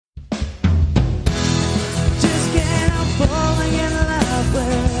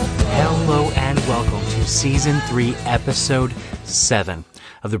to Season 3, Episode 7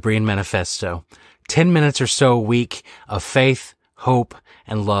 of the Berean Manifesto. 10 minutes or so a week of faith, hope,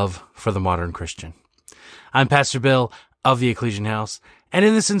 and love for the modern Christian. I'm Pastor Bill of the Ekklesian House, and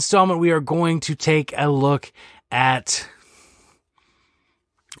in this installment we are going to take a look at...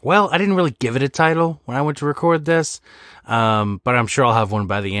 Well, I didn't really give it a title when I went to record this, but I'm sure I'll have one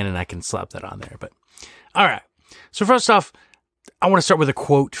by the end and I can slap that on there. But all right. So first off, I want to start with a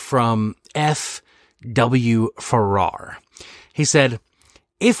quote from F.W. Farrar. He said,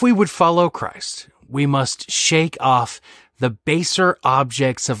 "If we would follow Christ, we must shake off the baser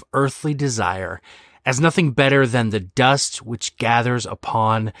objects of earthly desire as nothing better than the dust which gathers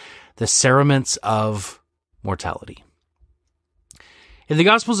upon the cerements of mortality." In the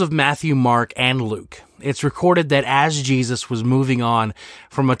Gospels of Matthew, Mark, and Luke, it's recorded that as Jesus was moving on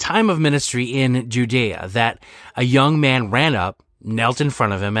from a time of ministry in Judea, that a young man ran up, knelt in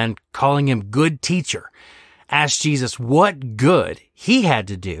front of him, and calling him good teacher, asked Jesus what good he had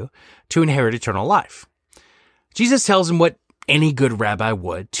to do to inherit eternal life. Jesus tells him what any good rabbi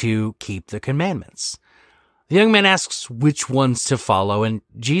would to keep the commandments. The young man asks which ones to follow, and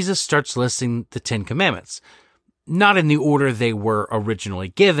Jesus starts listing the 10 commandments. Not in the order they were originally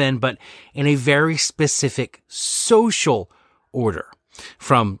given, but in a very specific social order,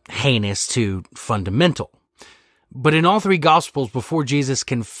 from heinous to fundamental. But in all three Gospels, before Jesus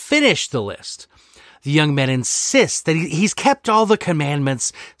can finish the list, the young man insists that he's kept all the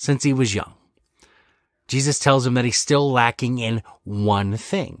commandments since he was young. Jesus tells him that he's still lacking in one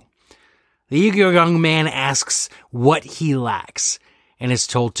thing. The eager young man asks what he lacks and is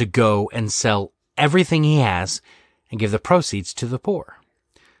told to go and sell everything he has and give the proceeds to the poor.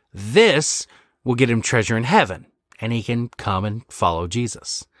 This will get him treasure in heaven, and he can come and follow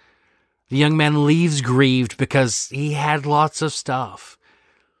Jesus. The young man leaves grieved because he had lots of stuff.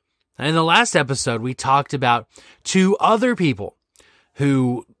 And in the last episode, we talked about two other people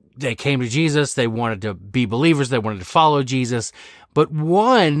who they came to Jesus, they wanted to be believers, they wanted to follow Jesus, but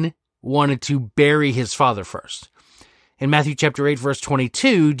one wanted to bury his father first. In Matthew chapter 8, verse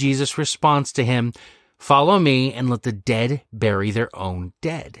 22, Jesus responds to him, "Follow me and let the dead bury their own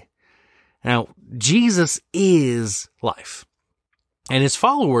dead." Now, Jesus is life, and his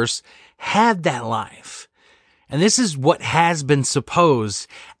followers had that life. And this is what has been supposed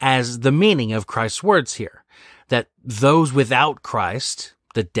as the meaning of Christ's words here, that those without Christ,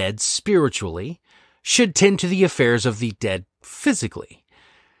 the dead spiritually, should tend to the affairs of the dead physically.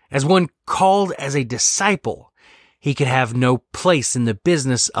 As one called as a disciple, he could have no place in the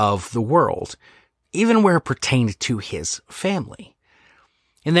business of the world, even where it pertained to his family.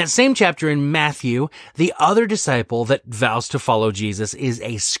 In that same chapter in Matthew, the other disciple that vows to follow Jesus is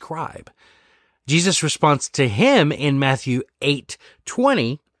a scribe. Jesus' response to him in Matthew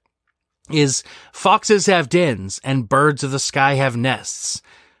 8:20 is, "Foxes have dens and birds of the sky have nests,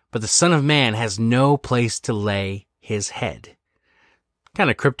 but the Son of Man has no place to lay his head."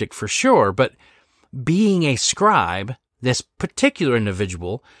 Kind of cryptic for sure, but being a scribe, this particular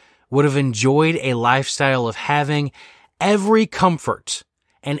individual would have enjoyed a lifestyle of having every comfort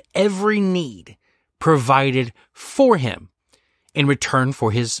and every need provided for him in return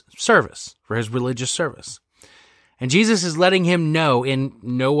for his service, for his religious service. And Jesus is letting him know in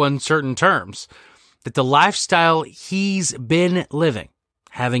no uncertain terms that the lifestyle he's been living,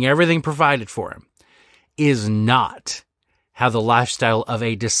 having everything provided for him, is not how the lifestyle of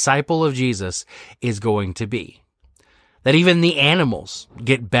a disciple of Jesus is going to be. That even the animals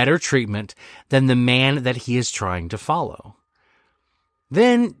get better treatment than the man that he is trying to follow.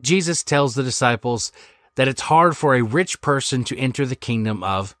 Then Jesus tells the disciples that it's hard for a rich person to enter the kingdom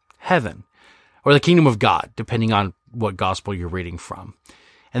of heaven, or the kingdom of God, depending on what gospel you're reading from.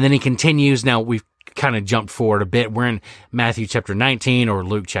 And then he continues. Now, we've kind of jumped forward a bit. We're in Matthew chapter 19 or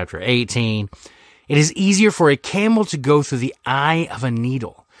Luke chapter 18. "It is easier for a camel to go through the eye of a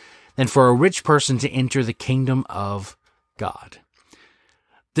needle than for a rich person to enter the kingdom of God."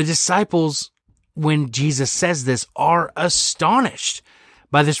 The disciples, when Jesus says this, are astonished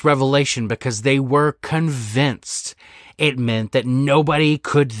by this revelation because they were convinced it meant that nobody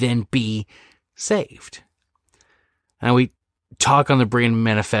could then be saved. Now, we talk on the Berean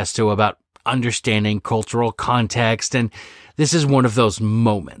Manifesto about understanding cultural context, and this is one of those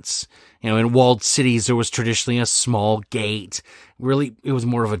moments. In walled cities, there was traditionally a small gate. Really, it was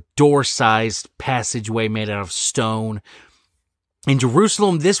more of a door-sized passageway made out of stone. In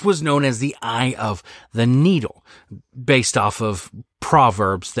Jerusalem, this was known as the Eye of the Needle, based off of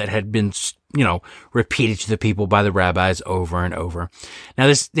proverbs that had been, repeated to the people by the rabbis over and over. Now,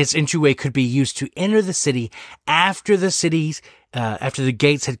 this entryway could be used to enter the city after the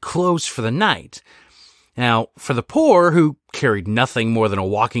gates had closed for the night. Now, for the poor who carried nothing more than a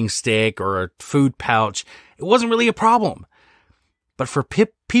walking stick or a food pouch, it wasn't really a problem. But for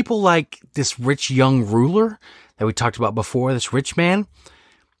people like this rich young ruler that we talked about before, this rich man,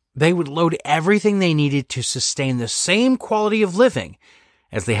 they would load everything they needed to sustain the same quality of living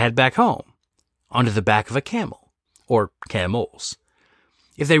as they had back home onto the back of a camel, or camels.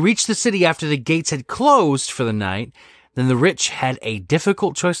 If they reached the city after the gates had closed for the night, then the rich had a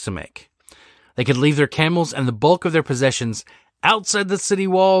difficult choice to make. They could leave their camels and the bulk of their possessions outside the city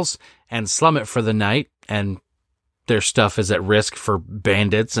walls and slum it for the night, and their stuff is at risk for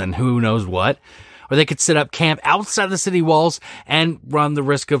bandits and who knows what. Or they could set up camp outside the city walls and run the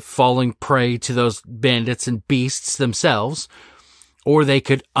risk of falling prey to those bandits and beasts themselves. Or they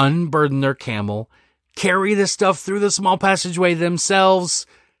could unburden their camel, carry the stuff through the small passageway themselves,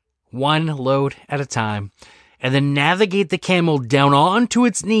 one load at a time, and then navigate the camel down onto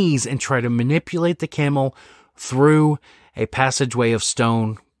its knees and try to manipulate the camel through a passageway of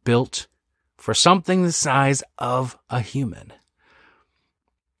stone built for something the size of a human.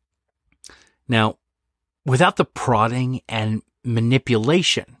 Now, without the prodding and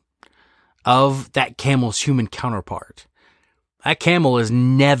manipulation of that camel's human counterpart, that camel is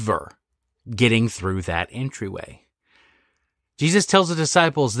never getting through that entryway. Jesus tells the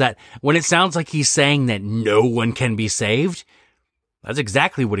disciples that when it sounds like he's saying that no one can be saved, that's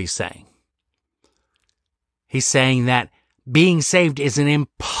exactly what he's saying. He's saying that being saved is an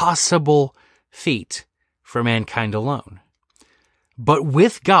impossible feat for mankind alone. But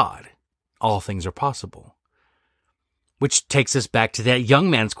with God, all things are possible. Which takes us back to that young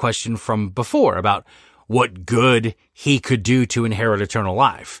man's question from before about what good he could do to inherit eternal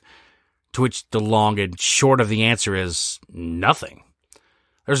life. To which the long and short of the answer is nothing.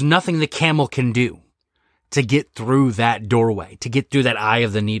 There's nothing the camel can do to get through that doorway, to get through that eye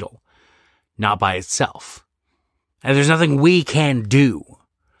of the needle. Not by itself. And there's nothing we can do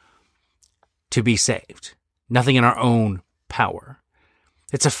to be saved. Nothing in our own power.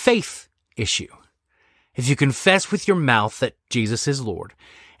 It's a faith issue. If you confess with your mouth that Jesus is Lord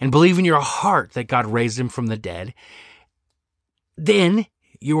and believe in your heart that God raised him from the dead, then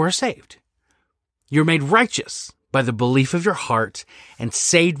you are saved. You're made righteous by the belief of your heart and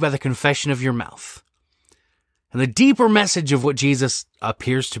saved by the confession of your mouth. And the deeper message of what Jesus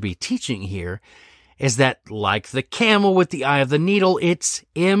appears to be teaching here is that, like the camel with the eye of the needle, it's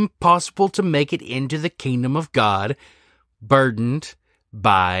impossible to make it into the kingdom of God burdened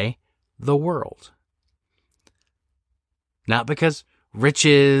by the world. Not because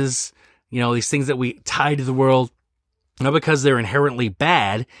riches, these things that we tie to the world, not because they're inherently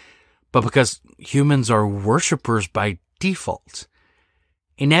bad, but because humans are worshipers by default.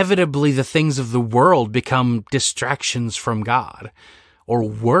 Inevitably, the things of the world become distractions from God. Or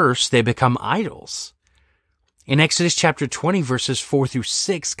worse, they become idols. In Exodus chapter 20, verses 4 through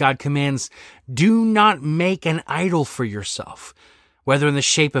 6, God commands, "Do not make an idol for yourself, whether in the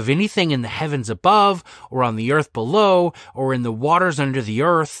shape of anything in the heavens above, or on the earth below, or in the waters under the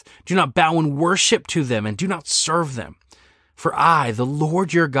earth. Do not bow and worship to them, and do not serve them. For I, the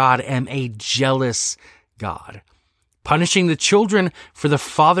Lord your God, am a jealous God, punishing the children for the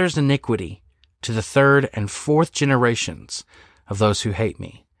father's iniquity to the third and fourth generations of those who hate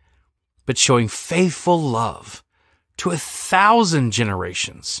me, but showing faithful love to 1,000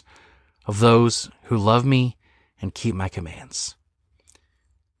 generations of those who love me and keep my commands."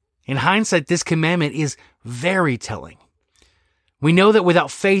 In hindsight, this commandment is very telling. We know that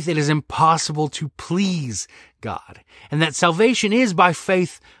without faith, it is impossible to please God, and that salvation is by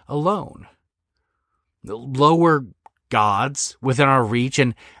faith alone. The lower gods within our reach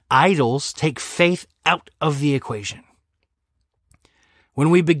and idols take faith out of the equation. When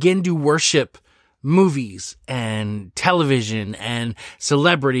we begin to worship movies and television and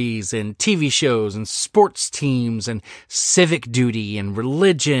celebrities and TV shows and sports teams and civic duty and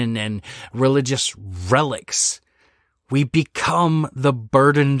religion and religious relics, we become the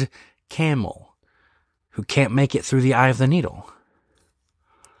burdened camel who can't make it through the eye of the needle.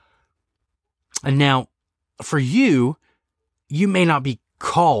 And now, for you, you may not be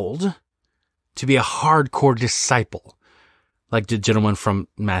called to be a hardcore disciple like the gentleman from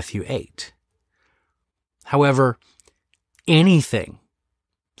Matthew 8. However, anything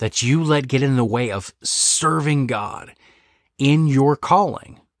that you let get in the way of serving God in your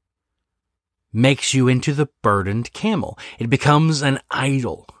calling makes you into the burdened camel. It becomes an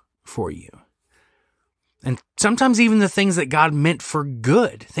idol for you. And sometimes even the things that God meant for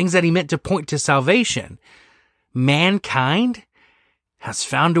good, things that he meant to point to salvation, mankind has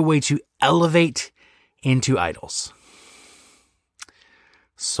found a way to elevate into idols.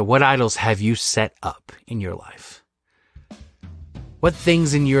 So what idols have you set up in your life? What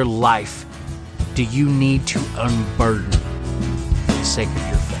things in your life do you need to unburden for the sake of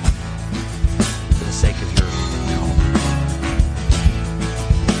your faith? For the sake of your home?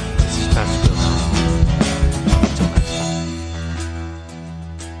 This is Pastor